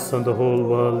on us and the whole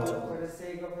world. For the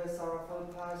sake of his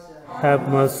sorrowful passion. Have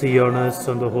mercy on us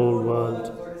and the whole world.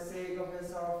 For the sake of his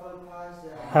sorrowful passion.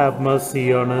 Have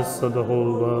mercy on us and the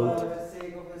whole world. For the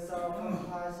sake of his sorrowful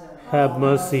passion. Have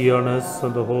mercy on us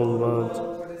and the whole world.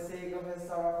 For the sake of his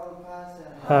sorrowful passion.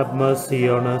 Have mercy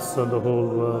on us and the whole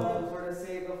world. For the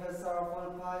sake of his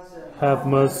sorrowful passion. Have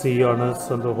mercy on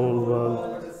us and the whole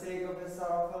world. For the sake of his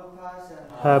sorrowful passion.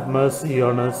 Have mercy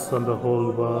on us and the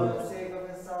whole world. For the sake of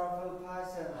his sorrowful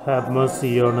passion. Have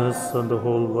mercy on us and the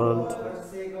whole world. For the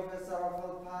sake of his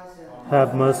sorrowful passion.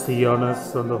 Have mercy on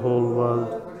us and the whole world.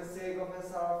 For the sake of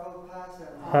his sorrowful passion.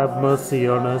 Have mercy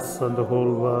on us and the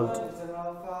whole world.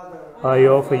 Eternal Father. I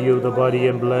offer you the body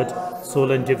and blood,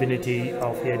 soul and divinity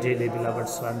of your dearly beloved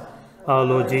Son, our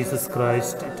Lord Jesus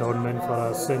Christ, atonement for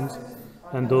our sins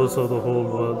and those of the whole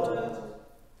world.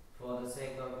 For the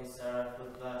sake of his sorrowful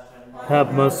passion.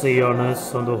 Have mercy on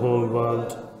us and the whole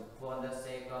world. For the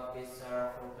sake of his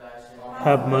sorrowful passion.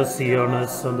 Have mercy on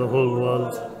us and the whole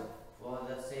world. For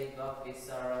the sake of his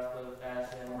sorrowful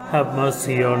passion. Have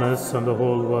mercy on us and the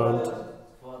whole world.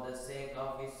 For the sake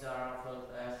of his sorrowful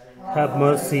passion. Have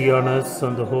mercy on us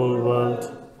and the whole world.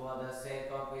 For the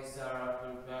sake of his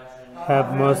sorrowful passion.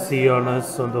 Have mercy on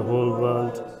us and the whole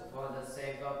world. For the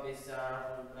sake of his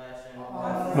sorrowful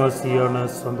passion. Mercy on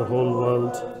us and the whole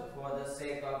world. For the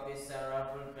sake of his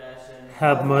sorrowful passion.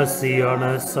 Have mercy on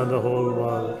us and the whole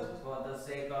world. For the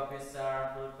sake of his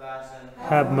sorrowful passion.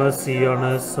 Have mercy on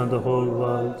us and the whole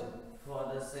world. For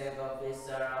the sake of his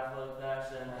sorrowful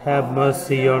passion. Have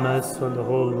mercy on us and the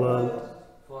whole world.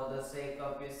 For the sake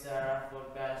of his sorrowful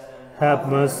passion. Have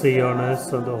mercy on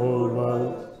us and the whole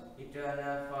world.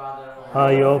 Eternal Father.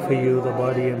 I offer you the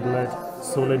body and blood,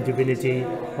 soul and divinity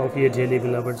of your dearly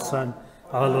beloved Son,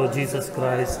 our Lord Jesus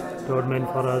Christ, atonement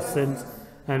for our sins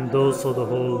and those of the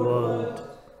whole world.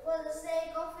 For the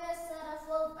sake of his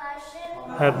sorrowful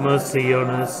passion. Have mercy on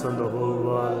us and the whole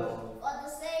world. For the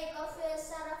sake of his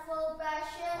sorrowful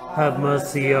passion. Have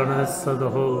mercy on us and the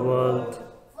whole world.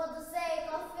 For the sake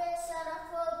of his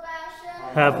sorrowful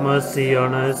passion. Have mercy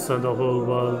on us and the whole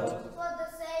world. For the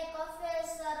sake of his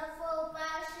sorrowful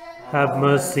passion. Have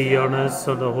mercy on us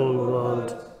and the whole world.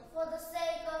 For the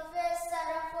sake of his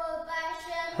sorrowful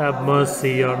passion. Have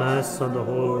mercy on us and the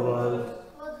whole world.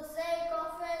 For the sake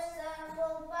of his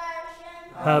sorrowful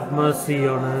passion. Have mercy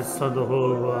on us and the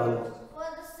whole world. For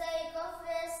the sake of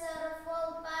his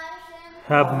sorrowful passion.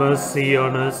 Have mercy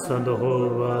on us and the whole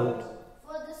world.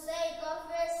 For the sake of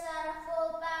his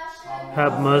sorrowful passion.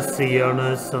 Have mercy on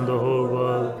us and the whole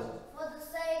world. For the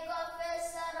sake of his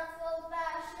sorrowful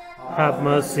passion. Have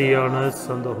mercy on us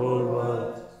and the whole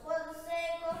world. For the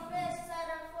sake of his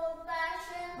sorrowful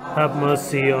passion. Have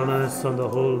mercy on us and the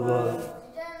whole world.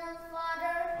 Eternal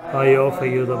Father. I offer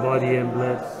you the body and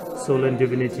blood, soul and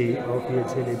divinity of your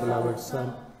dearly beloved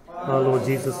Son, our Lord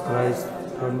Jesus Christ,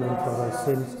 atonement for our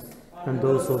sins and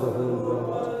those of the whole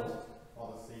world.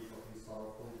 For the sake of his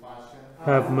sorrowful passion.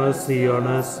 Have mercy on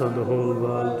us and the whole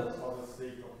world. For the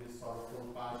sake of his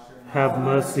sorrowful passion. Have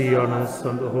mercy on us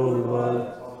and the whole world.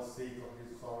 For the sake of his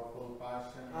sorrowful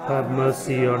passion. Have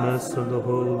mercy on us and the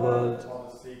whole world. For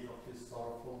the sake of his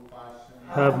sorrowful passion.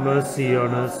 Have mercy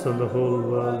on us and the whole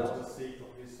world. For the sake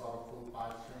of his sorrowful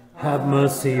passion. Have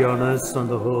mercy on us and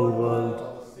the whole world.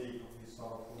 For the sake of his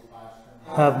sorrowful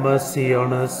passion. Have mercy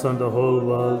on us and the whole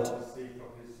world. For the sake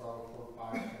of his sorrowful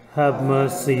passion. Have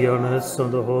mercy on us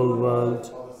and the whole world.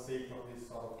 For the sake of his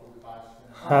sorrowful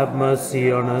passion. Have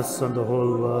mercy on us and the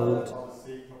whole world. For the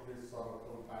sake of his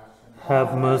sorrowful passion.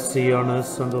 Have mercy on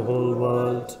us and the whole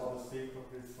world. For the sake of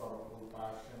his sorrowful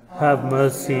passion. Have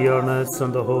mercy on us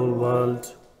and the whole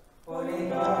world. Holy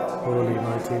God. Holy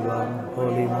Mighty One,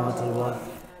 Holy Immortal One,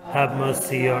 have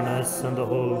mercy on us and the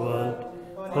whole world.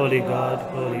 Holy God,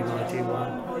 Holy Mighty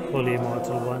One, Holy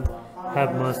Immortal One,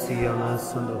 have mercy on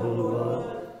us and the whole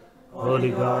world. Holy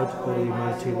God, Holy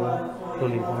Mighty One,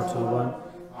 Holy Immortal One,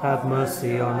 have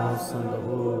mercy on us and the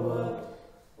whole world.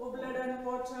 O blood and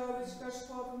water which gush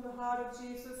forth from the heart of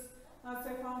Jesus as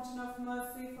a fountain of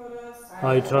mercy for us.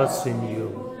 I trust in O you.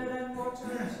 blood and water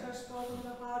which gush forth from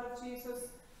the heart of Jesus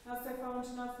as a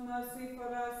fountain of mercy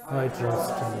for us. I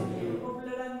trust in you. O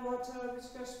blood and water which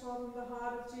gush forth from the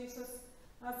heart of Jesus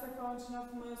as a fountain of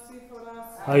mercy for us.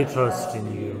 I trust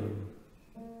in you.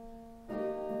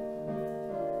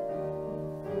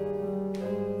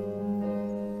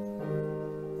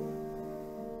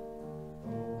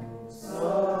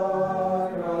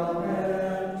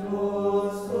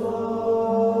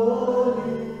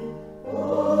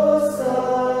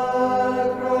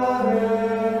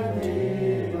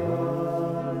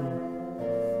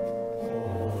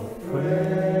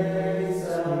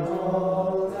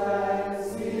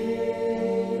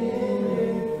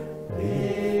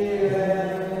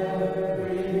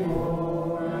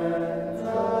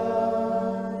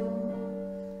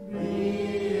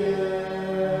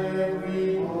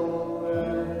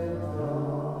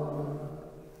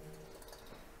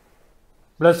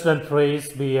 Blessed and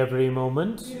praised be every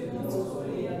moment.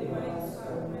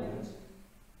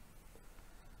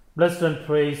 Blessed and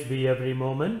praised be every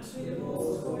moment.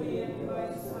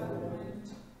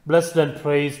 Blessed and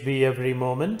praised be every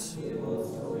moment.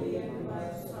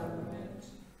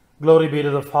 Glory be to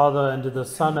the Father, and to the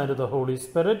Son, and to the Holy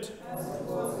Spirit.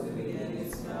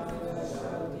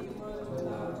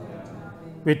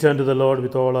 We turn to the Lord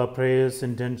with all our prayers,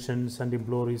 intentions, and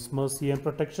implore His mercy and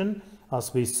protection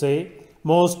as we say,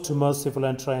 Most merciful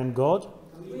and triune God,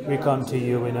 we come to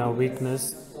you in our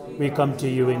weakness, we come to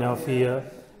you in our fear,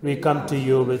 we come to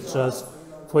you with trust,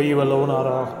 for you alone are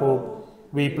our hope.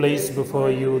 We place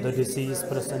before you the disease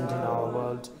present in our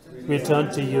world. We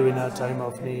turn to you in our time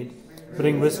of need.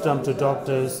 Bring wisdom to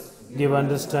doctors, give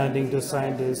understanding to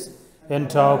scientists,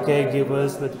 endow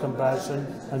caregivers with compassion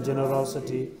and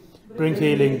generosity. Bring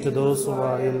healing to those who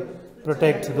are ill,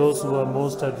 protect those who are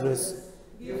most at risk,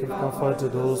 give comfort to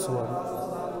those who are.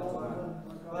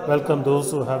 Welcome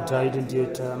those who have died into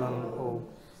eternal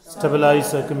hope.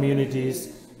 Stabilize our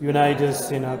communities, unite us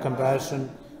in our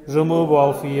compassion, remove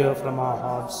all fear from our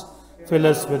hearts, fill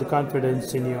us with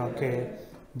confidence in your care.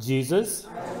 Jesus,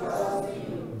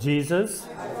 Jesus,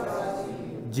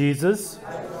 Jesus.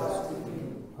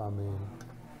 Amen.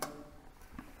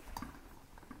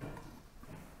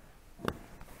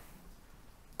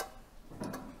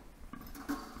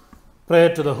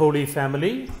 Prayer to the Holy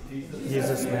Family.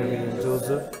 Jesus, Mary, and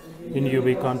Joseph, in you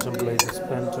we contemplate the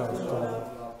splendor of God.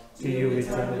 To you we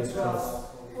turn with trust.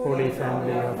 Holy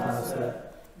Family of Nazareth,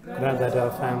 grant that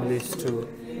our families too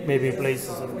may be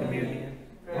places of communion,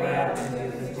 prayer, and the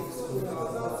authentic schools of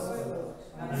the gospel,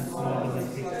 and small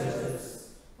domestic churches.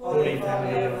 Holy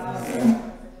Family of Nazareth,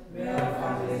 may our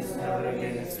families never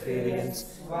again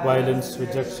experience violence,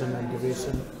 rejection, and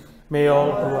division. May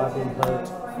all who have been hurt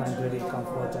find ready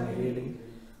comfort and healing.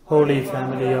 Holy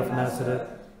Family of Nazareth,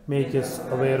 make us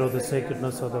aware of the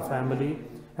sacredness of the family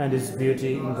and its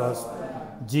beauty in gospel.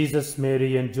 Jesus,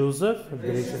 Mary, and Joseph,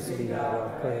 graciously hear our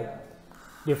prayer.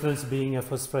 Dear friends, being a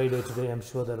First Friday today, I'm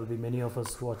sure there will be many of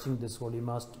us watching this Holy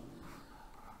Mass.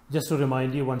 Just to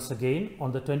remind you once again,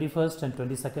 on the 21st and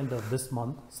 22nd of this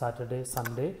month, Saturday,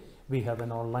 Sunday, we have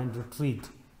an online retreat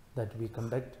that we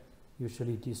conduct.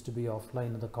 Usually it used to be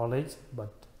offline in the college,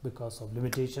 but because of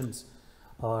limitations,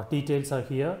 details are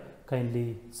here.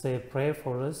 Kindly say a prayer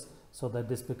for us so that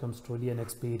this becomes truly an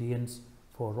experience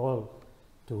for all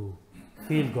to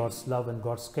feel God's love and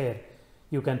God's care.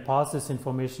 You can pass this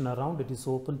information around. It is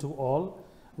open to all.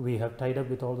 We have tied up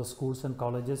with all the schools and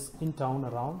colleges in town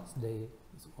around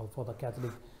for the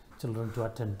Catholic children to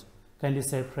attend. Kindly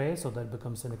say a prayer so that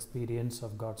becomes an experience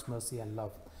of God's mercy and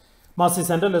love. Mass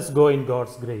is ended. Let's go in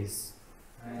God's grace.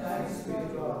 Thanks be to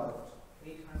God.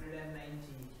 890.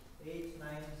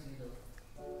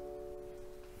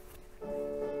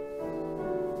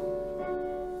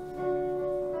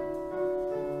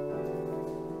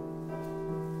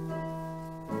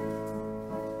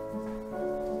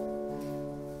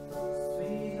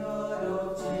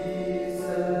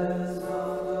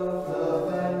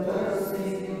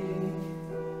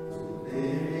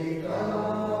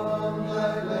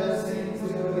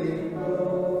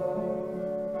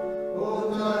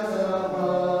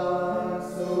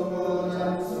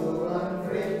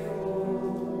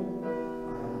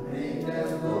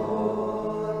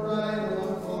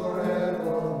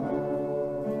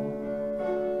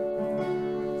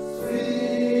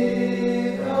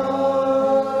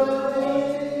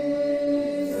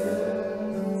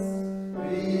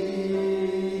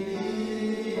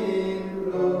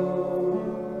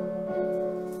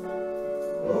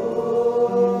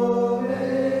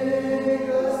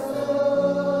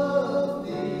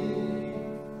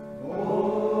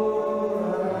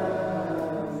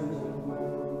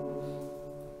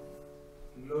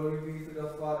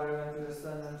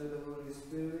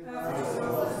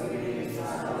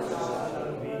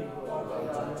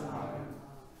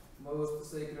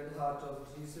 Sacred Heart of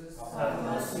Jesus, have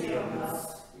mercy on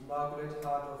us. Immaculate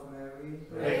Heart of Mary,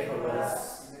 Pray for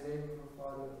us. in the name of the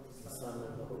Father, and of the Son,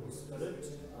 and the Holy Spirit.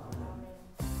 Amen.